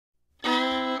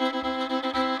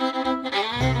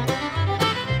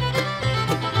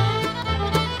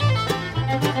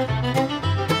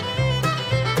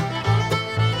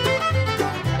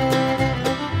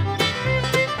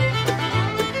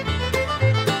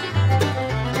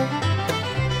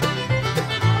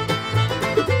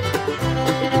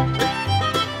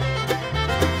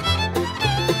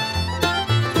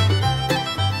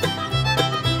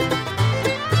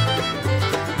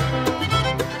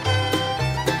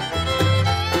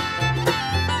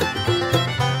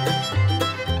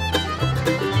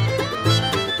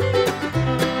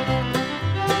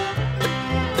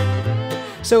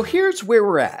So here's where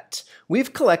we're at.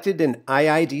 We've collected an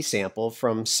IID sample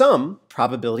from some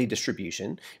probability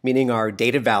distribution, meaning our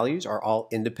data values are all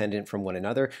independent from one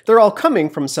another. They're all coming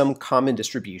from some common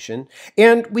distribution,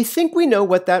 and we think we know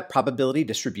what that probability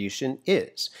distribution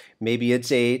is. Maybe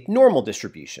it's a normal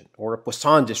distribution, or a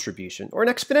Poisson distribution, or an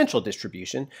exponential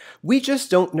distribution. We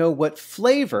just don't know what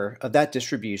flavor of that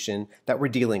distribution that we're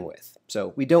dealing with.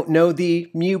 So we don't know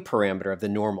the mu parameter of the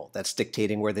normal that's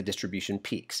dictating where the distribution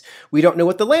peaks. We don't know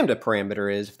what the lambda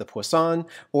parameter is of the Poisson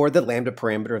or the lambda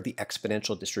parameter of the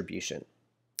exponential distribution.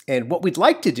 And what we'd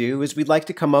like to do is we'd like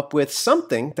to come up with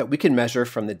something that we can measure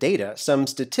from the data, some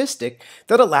statistic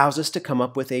that allows us to come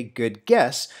up with a good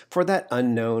guess for that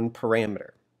unknown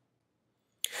parameter.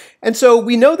 And so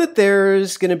we know that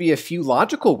there's going to be a few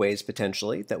logical ways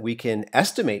potentially that we can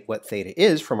estimate what theta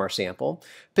is from our sample.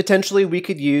 Potentially we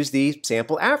could use the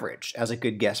sample average as a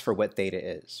good guess for what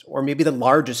theta is, or maybe the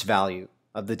largest value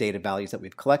of the data values that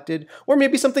we've collected, or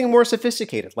maybe something more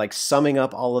sophisticated like summing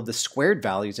up all of the squared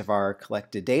values of our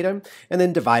collected data and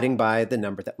then dividing by the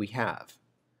number that we have.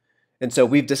 And so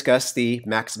we've discussed the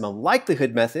maximum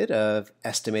likelihood method of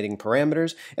estimating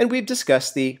parameters, and we've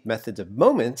discussed the methods of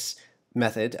moments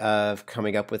method of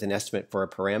coming up with an estimate for a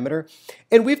parameter.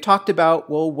 And we've talked about,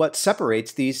 well, what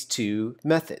separates these two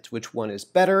methods? Which one is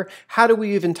better? How do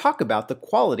we even talk about the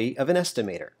quality of an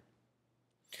estimator?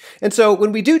 And so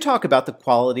when we do talk about the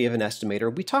quality of an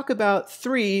estimator, we talk about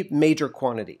three major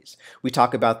quantities. We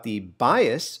talk about the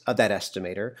bias of that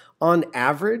estimator. On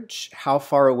average, how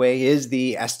far away is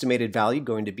the estimated value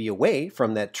going to be away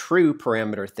from that true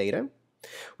parameter theta?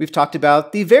 We've talked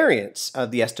about the variance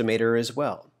of the estimator as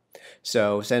well.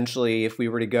 So essentially, if we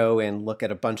were to go and look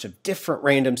at a bunch of different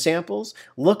random samples,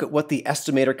 look at what the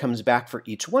estimator comes back for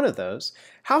each one of those,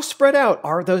 how spread out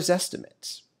are those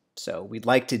estimates? So we'd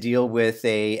like to deal with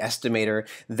an estimator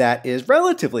that is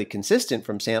relatively consistent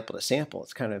from sample to sample.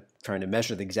 It's kind of trying to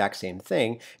measure the exact same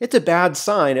thing. It's a bad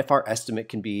sign if our estimate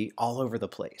can be all over the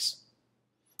place.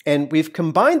 And we've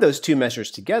combined those two measures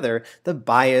together, the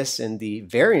bias and the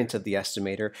variance of the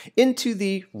estimator, into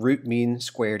the root mean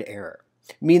squared error.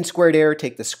 Mean squared error,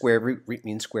 take the square root, root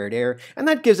mean squared error, and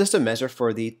that gives us a measure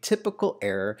for the typical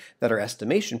error that our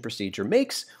estimation procedure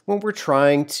makes when we're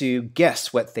trying to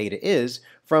guess what theta is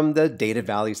from the data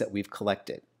values that we've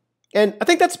collected. And I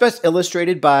think that's best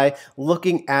illustrated by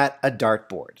looking at a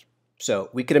dartboard. So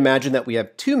we could imagine that we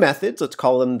have two methods, let's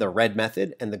call them the red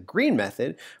method and the green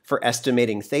method for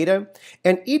estimating theta,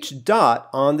 and each dot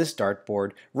on this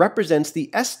dartboard represents the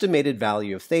estimated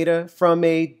value of theta from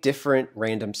a different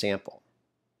random sample.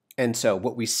 And so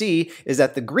what we see is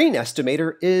that the green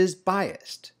estimator is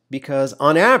biased because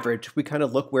on average, we kind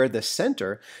of look where the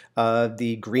center of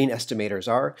the green estimators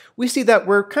are. We see that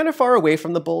we're kind of far away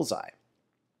from the bullseye.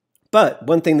 But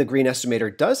one thing the green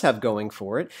estimator does have going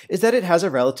for it is that it has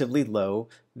a relatively low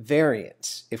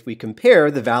variance. If we compare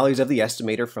the values of the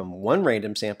estimator from one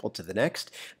random sample to the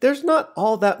next, there's not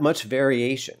all that much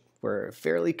variation. We're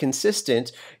fairly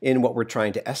consistent in what we're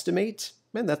trying to estimate,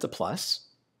 and that's a plus.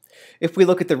 If we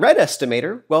look at the red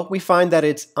estimator, well, we find that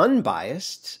it's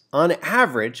unbiased. On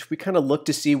average, we kind of look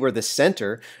to see where the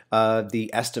center of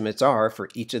the estimates are for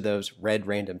each of those red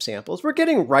random samples. We're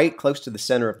getting right close to the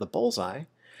center of the bullseye.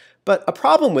 But a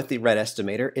problem with the red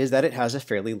estimator is that it has a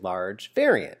fairly large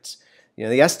variance.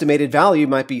 The estimated value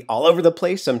might be all over the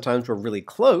place. Sometimes we're really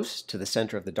close to the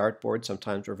center of the dartboard.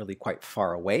 Sometimes we're really quite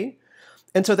far away.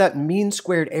 And so that mean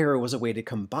squared error was a way to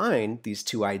combine these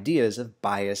two ideas of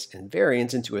bias and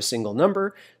variance into a single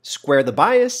number, square the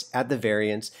bias, add the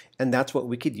variance, and that's what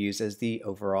we could use as the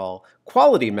overall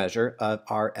quality measure of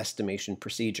our estimation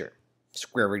procedure.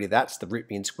 Square root of that's the root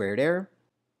mean squared error.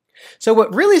 So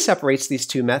what really separates these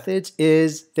two methods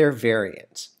is their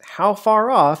variance. How far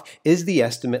off is the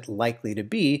estimate likely to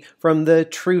be from the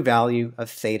true value of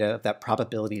theta of that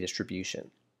probability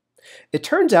distribution? It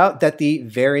turns out that the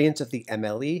variance of the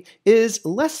MLE is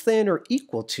less than or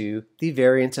equal to the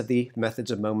variance of the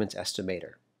methods of moments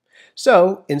estimator.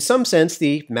 So, in some sense,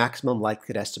 the maximum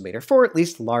likelihood estimator, for at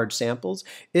least large samples,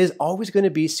 is always going to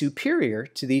be superior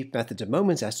to the methods of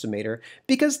moments estimator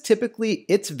because typically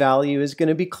its value is going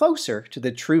to be closer to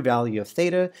the true value of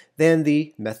theta than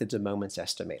the methods of moments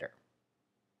estimator.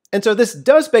 And so this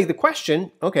does beg the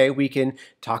question, okay, we can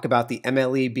talk about the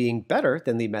MLE being better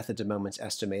than the methods of moments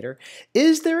estimator.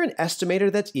 Is there an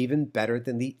estimator that's even better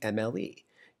than the MLE?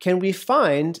 Can we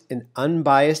find an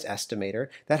unbiased estimator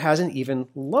that has an even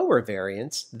lower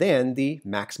variance than the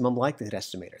maximum likelihood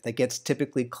estimator that gets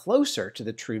typically closer to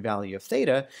the true value of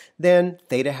theta than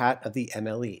theta hat of the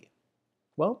MLE?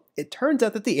 Well, it turns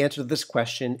out that the answer to this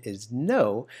question is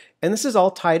no, and this is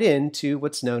all tied in to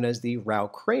what's known as the Rao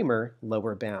Cramer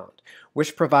lower bound,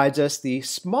 which provides us the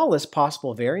smallest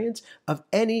possible variance of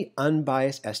any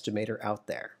unbiased estimator out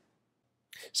there.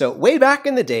 So way back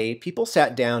in the day, people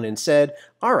sat down and said,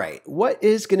 all right, what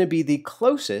is going to be the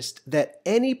closest that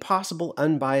any possible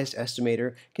unbiased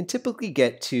estimator can typically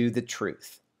get to the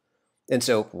truth? And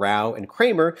so Rao and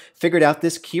Cramer figured out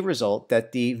this key result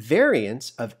that the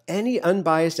variance of any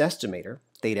unbiased estimator,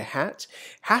 theta hat,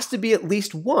 has to be at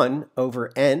least 1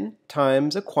 over n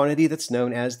times a quantity that's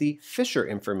known as the Fisher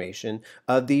information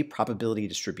of the probability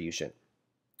distribution.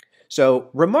 So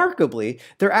remarkably,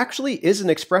 there actually is an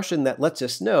expression that lets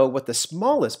us know what the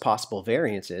smallest possible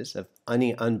variance is of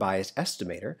any unbiased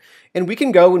estimator, and we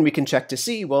can go and we can check to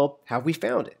see, well, have we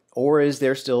found it? Or is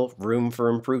there still room for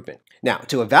improvement? Now,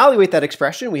 to evaluate that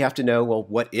expression, we have to know, well,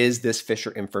 what is this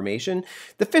Fisher information?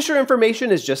 The Fisher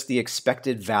information is just the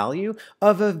expected value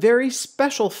of a very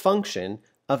special function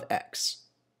of x.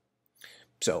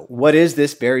 So what is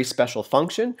this very special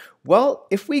function? Well,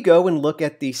 if we go and look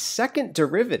at the second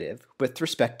derivative with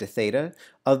respect to theta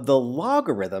of the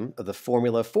logarithm of the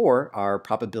formula for our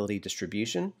probability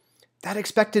distribution, that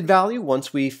expected value,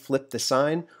 once we flip the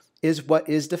sign, is what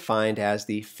is defined as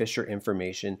the Fisher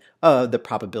information of the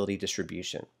probability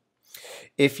distribution.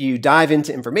 If you dive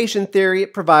into information theory,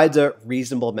 it provides a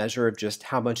reasonable measure of just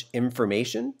how much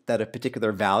information that a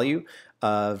particular value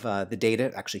of the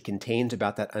data actually contains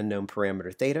about that unknown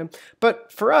parameter theta.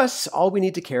 But for us, all we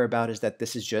need to care about is that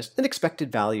this is just an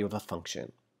expected value of a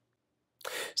function.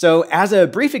 So as a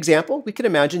brief example, we could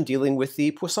imagine dealing with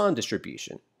the Poisson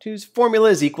distribution, whose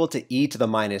formula is equal to e to the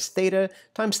minus theta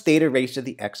times theta raised to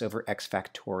the x over x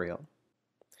factorial.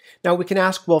 Now we can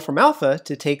ask, well, from alpha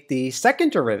to take the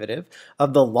second derivative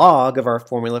of the log of our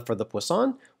formula for the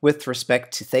Poisson with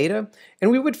respect to theta, and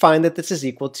we would find that this is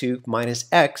equal to minus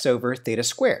x over theta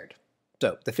squared.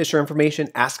 So the Fisher information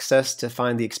asks us to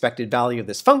find the expected value of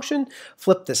this function,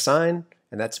 flip the sign,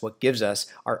 and that's what gives us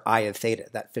our I of theta,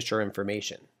 that Fisher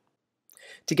information.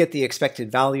 To get the expected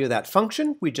value of that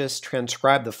function, we just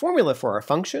transcribe the formula for our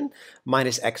function,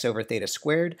 minus x over theta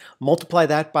squared, multiply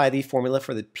that by the formula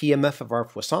for the PMF of our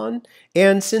Poisson,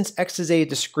 and since x is a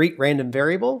discrete random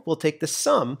variable, we'll take the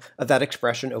sum of that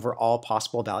expression over all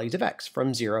possible values of x,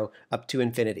 from 0 up to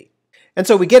infinity. And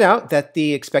so we get out that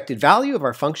the expected value of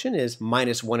our function is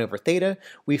minus 1 over theta.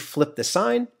 We flip the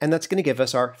sign, and that's going to give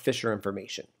us our Fisher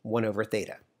information, 1 over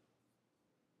theta.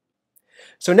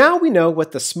 So now we know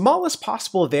what the smallest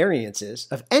possible variance is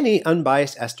of any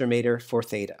unbiased estimator for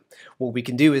theta. What we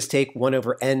can do is take 1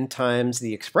 over n times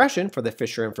the expression for the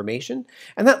Fisher information,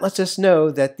 and that lets us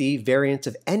know that the variance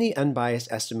of any unbiased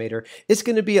estimator is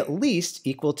going to be at least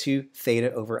equal to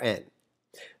theta over n.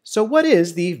 So what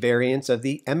is the variance of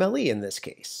the MLE in this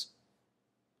case?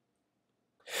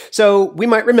 So we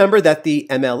might remember that the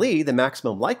MLE, the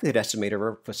maximum likelihood estimator of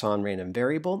a Poisson random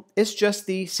variable, is just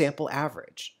the sample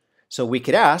average. So we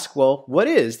could ask, well, what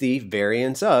is the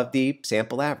variance of the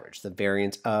sample average, the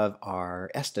variance of our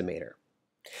estimator?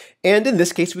 And in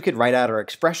this case, we could write out our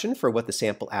expression for what the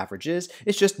sample average is.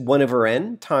 It's just 1 over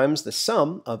n times the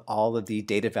sum of all of the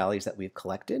data values that we've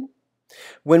collected.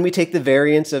 When we take the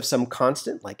variance of some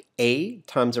constant, like a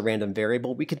times a random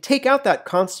variable, we could take out that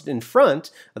constant in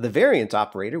front of the variance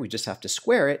operator. We just have to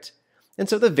square it. And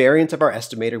so the variance of our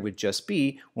estimator would just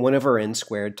be 1 over n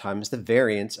squared times the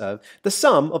variance of the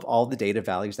sum of all the data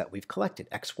values that we've collected,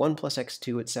 x1 plus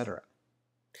x2, etc.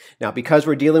 Now, because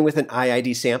we're dealing with an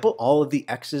IID sample, all of the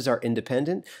x's are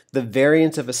independent. The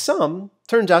variance of a sum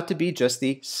turns out to be just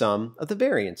the sum of the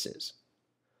variances.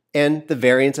 And the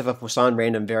variance of a Poisson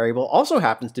random variable also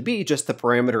happens to be just the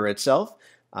parameter itself,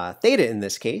 theta in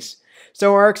this case.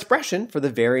 So our expression for the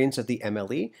variance of the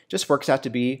MLE just works out to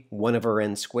be 1 over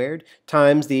n squared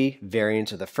times the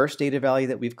variance of the first data value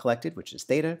that we've collected, which is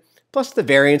theta, plus the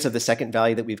variance of the second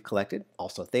value that we've collected,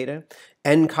 also theta.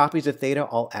 N copies of theta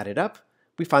all added up.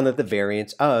 We find that the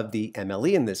variance of the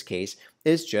MLE in this case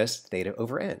is just theta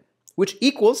over n, which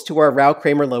equals to our Rao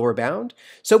Cramer lower bound.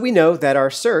 So we know that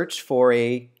our search for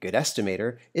a good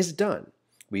estimator is done.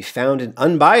 We found an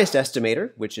unbiased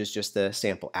estimator, which is just the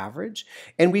sample average,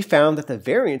 and we found that the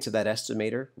variance of that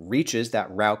estimator reaches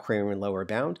that Rao Cramer lower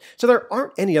bound. So there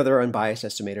aren't any other unbiased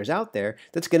estimators out there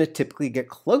that's going to typically get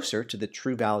closer to the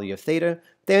true value of theta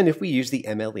than if we use the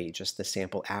MLE, just the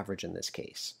sample average in this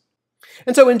case.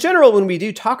 And so in general, when we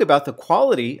do talk about the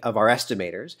quality of our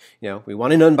estimators, we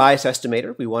want an unbiased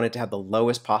estimator. We want it to have the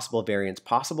lowest possible variance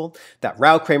possible. That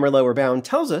Rao Cramer lower bound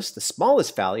tells us the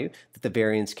smallest value that the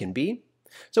variance can be.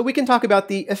 So we can talk about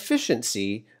the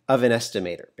efficiency of an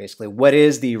estimator. Basically, what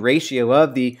is the ratio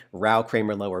of the Rao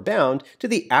Cramer lower bound to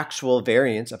the actual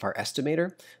variance of our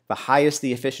estimator? The highest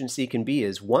the efficiency can be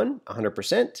is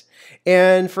 100%.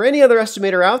 And for any other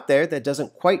estimator out there that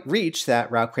doesn't quite reach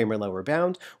that Rao Cramer lower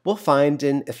bound, we'll find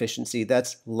an efficiency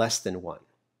that's less than 1.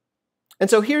 And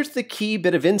so here's the key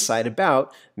bit of insight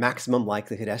about maximum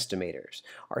likelihood estimators.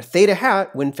 Our theta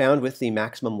hat, when found with the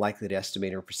maximum likelihood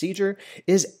estimator procedure,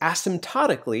 is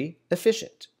asymptotically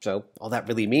efficient. So all that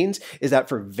really means is that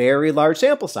for very large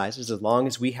sample sizes, as long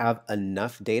as we have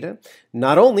enough data,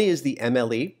 not only is the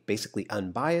MLE basically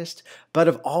unbiased, but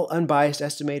of all unbiased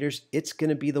estimators, it's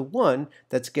going to be the one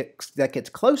that gets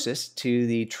closest to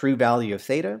the true value of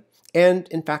theta. And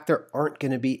in fact, there aren't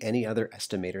going to be any other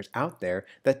estimators out there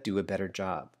that do a better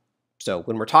job. So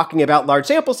when we're talking about large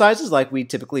sample sizes, like we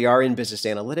typically are in business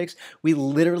analytics, we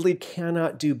literally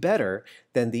cannot do better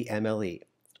than the MLE.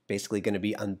 Basically going to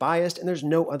be unbiased, and there's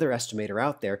no other estimator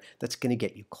out there that's going to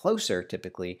get you closer,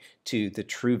 typically, to the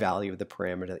true value of the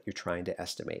parameter that you're trying to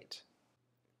estimate.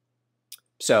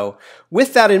 So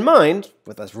with that in mind,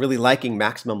 with us really liking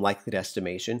maximum likelihood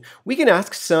estimation, we can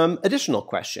ask some additional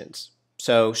questions.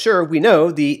 So sure, we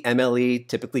know the MLE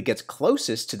typically gets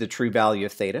closest to the true value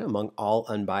of theta among all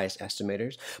unbiased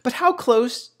estimators, but how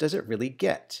close does it really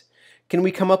get? Can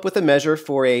we come up with a measure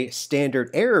for a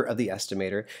standard error of the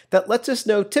estimator that lets us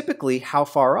know typically how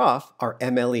far off our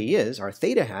MLE is, our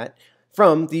theta hat,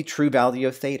 from the true value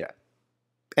of theta?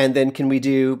 And then can we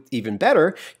do even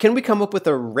better? Can we come up with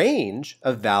a range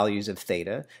of values of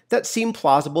theta that seem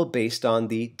plausible based on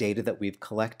the data that we've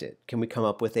collected? Can we come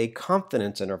up with a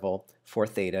confidence interval for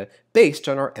theta based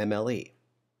on our MLE?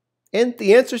 And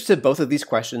the answers to both of these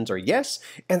questions are yes,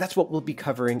 and that's what we'll be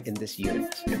covering in this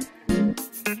unit.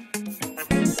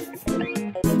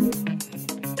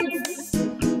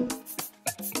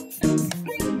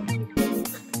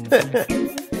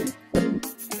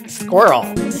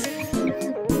 Squirrel.